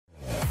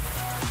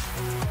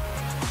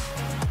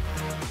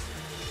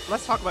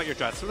let's talk about your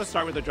dress. So let's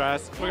start with the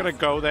dress. We're gonna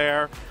go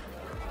there.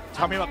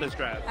 Tell me about this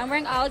dress. I'm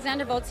wearing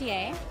Alexander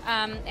Vautier,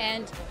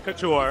 and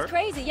Couture. it's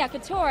crazy, yeah,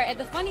 couture. And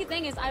the funny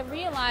thing is, I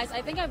realized,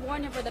 I think I've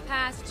worn him for the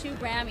past 2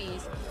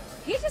 Grammys.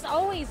 He just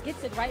always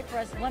gets it right for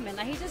us women.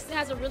 Like, he just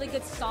has a really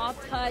good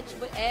soft touch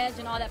with edge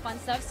and all that fun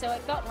stuff, so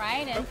it felt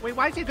right. And Wait,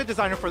 why is he a good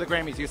designer for the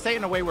Grammys? You say it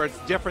in a way where it's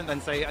different than,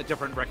 say, a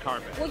different red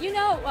carpet. well, you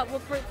know,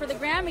 for the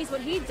Grammys,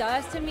 what he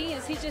does to me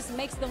is he just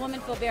makes the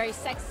woman feel very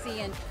sexy,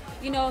 and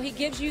you know, he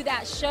gives you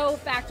that show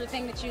factor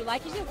thing that you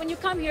like. When you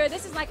come here,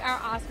 this is like our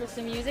Oscars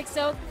to music,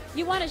 so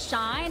you want to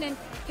shine, and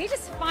he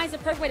just finds the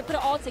perfect way to put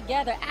it all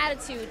together.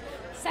 Attitude,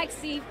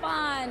 sexy,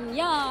 fun,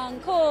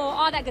 young, cool,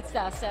 all that good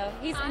stuff. So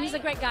he's a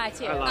great guy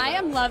too. I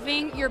am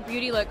loving your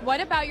beauty look.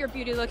 What about your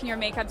beauty look and your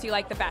makeup do you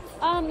like the best?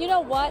 You know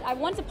what? I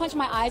wanted to punch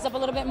my eyes up a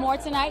little bit more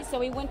tonight, so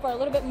we went for a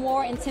little bit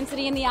more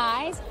intensity in the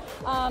eyes.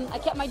 I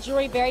kept my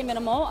jewelry very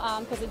minimal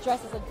because the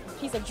dress is a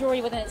piece of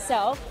jewelry within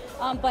itself.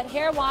 But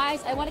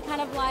hair-wise, I want to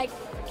kind of like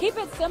keep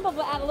it simple,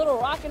 but add a little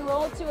rock and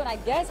roll to it, I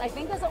guess. I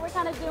think that's what we're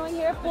kind of doing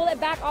here. Pull it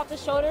back off the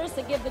shoulders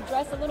to give the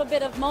dress a little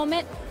bit of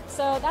moment.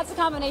 So that's the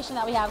combination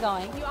that we have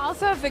going. You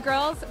also have the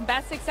girls'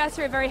 best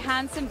accessory, a very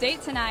handsome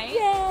date tonight.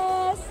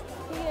 Yes,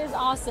 he is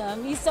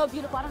awesome. He's so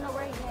beautiful. I don't know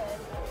where he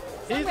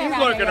is. He's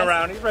looking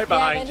around. He's right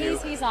behind you.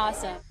 He's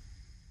awesome.